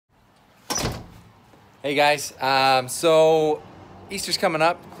Hey guys, so Easter's coming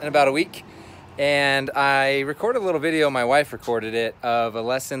up in about a week, and I recorded a little video, my wife recorded it, of a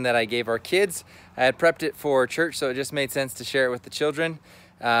lesson that I gave our kids. I had prepped it for church, so it just made sense to share it with the children,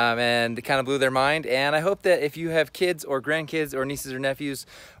 and it kind of blew their mind. And I hope that if you have kids or grandkids or nieces or nephews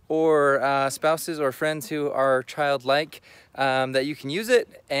or spouses or friends who are childlike, that you can use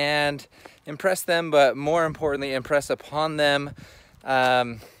it and impress them, but more importantly, impress upon them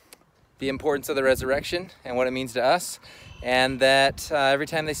the importance of the resurrection and what it means to us, and that every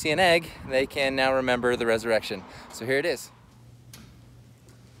time they see an egg, they can now remember the resurrection. So here it is.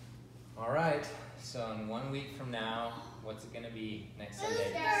 All right, so in 1 week from now, what's it going to be next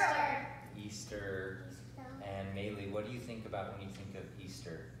Sunday? Easter. And Maylee, what do you think about when you think of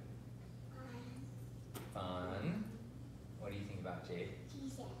Easter? Fun. What do you think about Jade?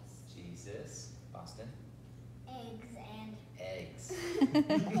 Jesus. Boston? Eggs.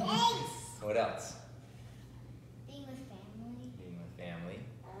 What else? Being with family.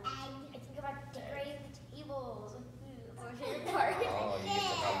 I think about decorating the tables with food. My favorite part. Oh, you get to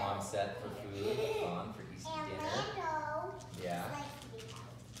help mom set for food, fun for Easter dinner. Yeah.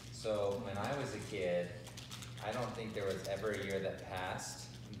 So when I was a kid, I don't think there was ever a year that passed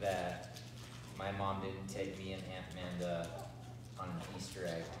that my mom didn't take me and Aunt Amanda on an Easter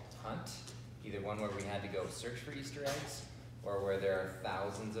egg hunt. Either one where we had to go search for Easter eggs, or where there are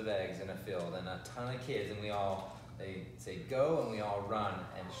thousands of eggs in a field and a ton of kids, and they say go, and we all run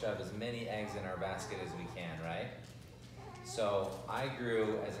and shove as many eggs in our basket as we can, right? So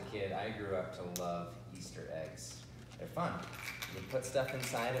as a kid, I grew up to love Easter eggs. They're fun. You put stuff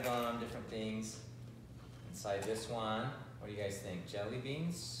inside of them, different things. Inside this one, what do you guys think? Jelly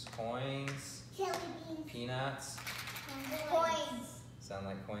beans, coins, peanuts? Coins. Sound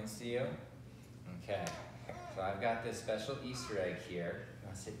like coins to you? Okay. So I've got this special Easter egg here. You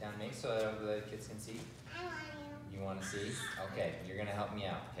want to sit down, Nate, so the kids can see? I want you. You want to see? Okay, you're going to help me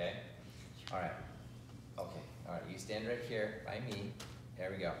out, okay? All right. Okay, all right, you stand right here by me.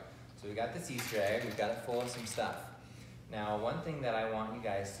 There we go. So we got this Easter egg. We've got it full of some stuff. Now, one thing that I want you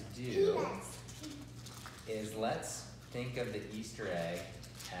guys to do is let's think of the Easter egg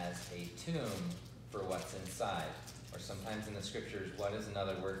as a tomb for what's inside. Or sometimes in the scriptures, what is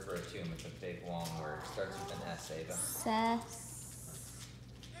another word for a tomb? It's a big, long word. It starts with an S, Ava.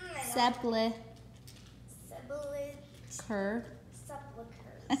 Sepulcher.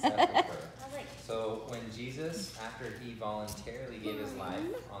 Sepulcher. So when Jesus, after he voluntarily gave his life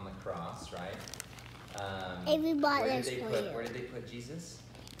on the cross, right? Where did they put Jesus?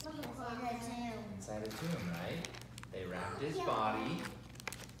 Inside a tomb, right? They wrapped his body.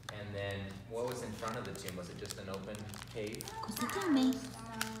 And then, what was in front of the tomb? Was it just an open cave? Cosa também. It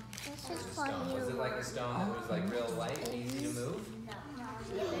was a stone. Was it like a stone that was like real light and easy to move?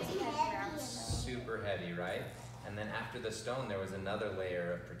 Super heavy, right? And then after the stone, there was another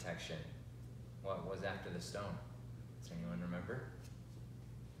layer of protection. What was after the stone? Does anyone remember?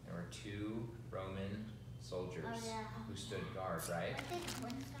 There were 2 Roman soldiers who stood guard, right?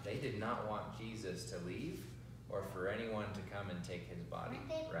 They did not want Jesus to leave or for anyone to come and take his body,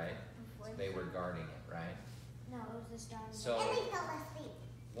 right? So they were guarding it, right? No, it was the stone. So,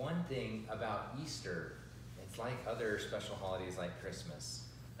 one thing about Easter, it's like other special holidays like Christmas.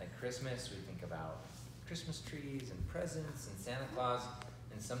 Like Christmas, we think about Christmas trees and presents and Santa Claus,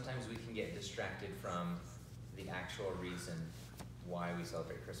 and sometimes we can get distracted from the actual reason why we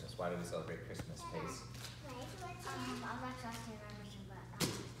celebrate Christmas. Why do we celebrate Christmas, Pace? I'm not sure I remember, but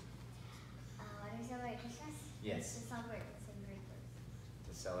why do we celebrate Christmas? Yes. To celebrate the Savior's birth.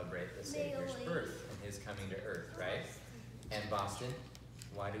 To celebrate the Savior's birth and his coming to earth, right? And Boston,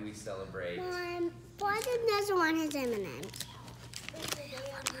 why do we celebrate? Boston doesn't want his M&Ms. It's the day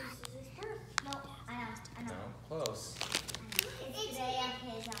of Jesus' birth. No, I know. No, close. It's the day of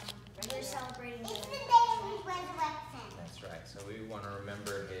his, we're celebrating It's the day of his resurrection. That's right. So we want to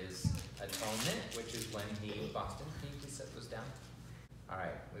remember his atonement, which is when Boston, can you please set those down? All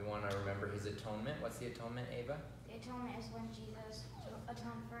right, we want to remember his atonement. What's the atonement, Ava? The atonement is when Jesus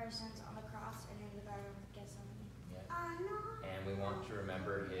atoned for our sins on the cross and in the Garden of Gethsemane. Yeah. And we want to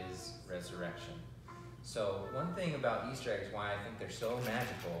remember his resurrection. So one thing about Easter eggs, why I think they're so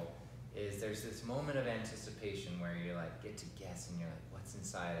magical, is there's this moment of anticipation where you get to guess and you're like, what's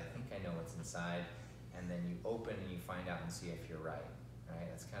inside? I think I know what's inside. And then you open and you find out and see if you're right. Right?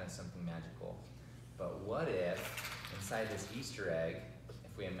 That's kind of something magical. But what if inside this Easter egg,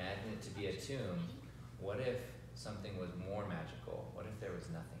 if we imagine it to be a tomb, what if something was more magical? What if there was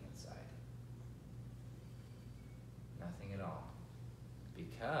nothing inside? Nothing at all.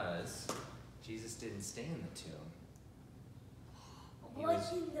 Because Jesus didn't stay in the tomb.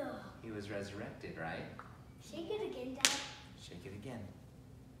 He was resurrected, right? Shake it again, Dad. Shake it again.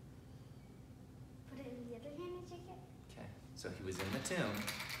 Put it in the other hand and shake it. Okay. So he was in the tomb,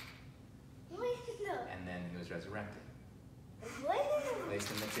 and then he was resurrected.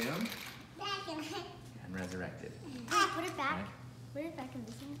 Placed in the tomb and resurrected. Put it back. Right? Put it back in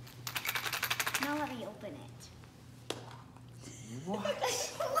this hand. Now let me open it. What?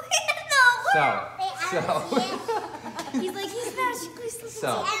 No. He's like, he's magically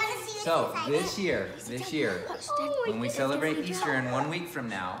So this year, when we celebrate Easter in 1 week from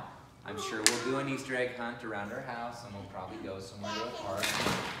now, I'm sure we'll do an Easter egg hunt around our house, and we'll probably go somewhere to a park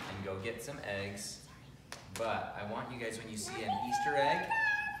and go get some eggs. But I want you guys, when you see an Easter egg,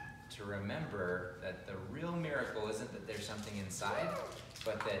 to remember that the real miracle isn't that there's something inside,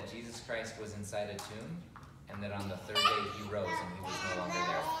 but that Jesus Christ was inside a tomb, and that on the third day he rose and he was no longer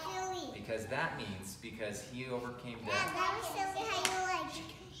there. Because that means, because he overcame death.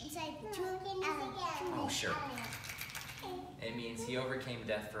 Oh, sure. It means he overcame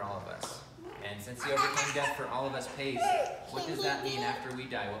death for all of us. And since he overcame death for all of us, Paige, what does that mean after we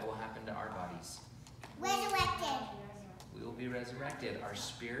die? What will happen to our bodies? Resurrected. We will be resurrected. Our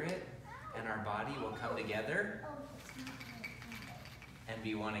spirit and our body will come together and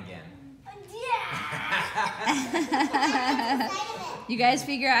be one again. You guys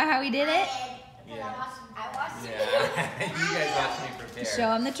figure out how he did it? Yeah. I watched it. Yeah. You guys watch me prepare.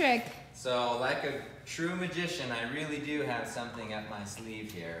 Show him the trick. So, like a true magician, I really do have something up my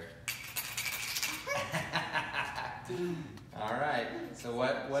sleeve here. All right. So,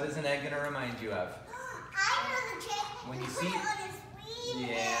 what is an egg going to remind you of? When you see,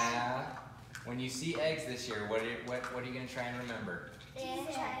 yeah. When you see eggs this year, what are you going to try and remember?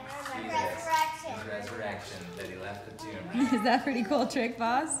 Jesus. His resurrection, that he left the tomb. Is that a pretty cool trick,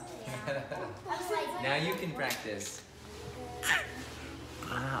 boss? Now you can practice.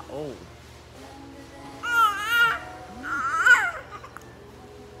 Oh.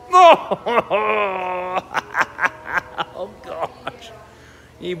 Oh gosh.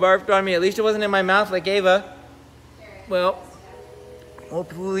 He barfed on me. At least it wasn't in my mouth like Ava. Well,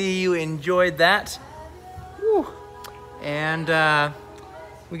 hopefully you enjoyed that. Whew. And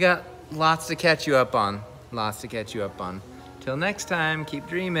we got lots to catch you up on. Till next time, keep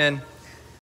dreaming.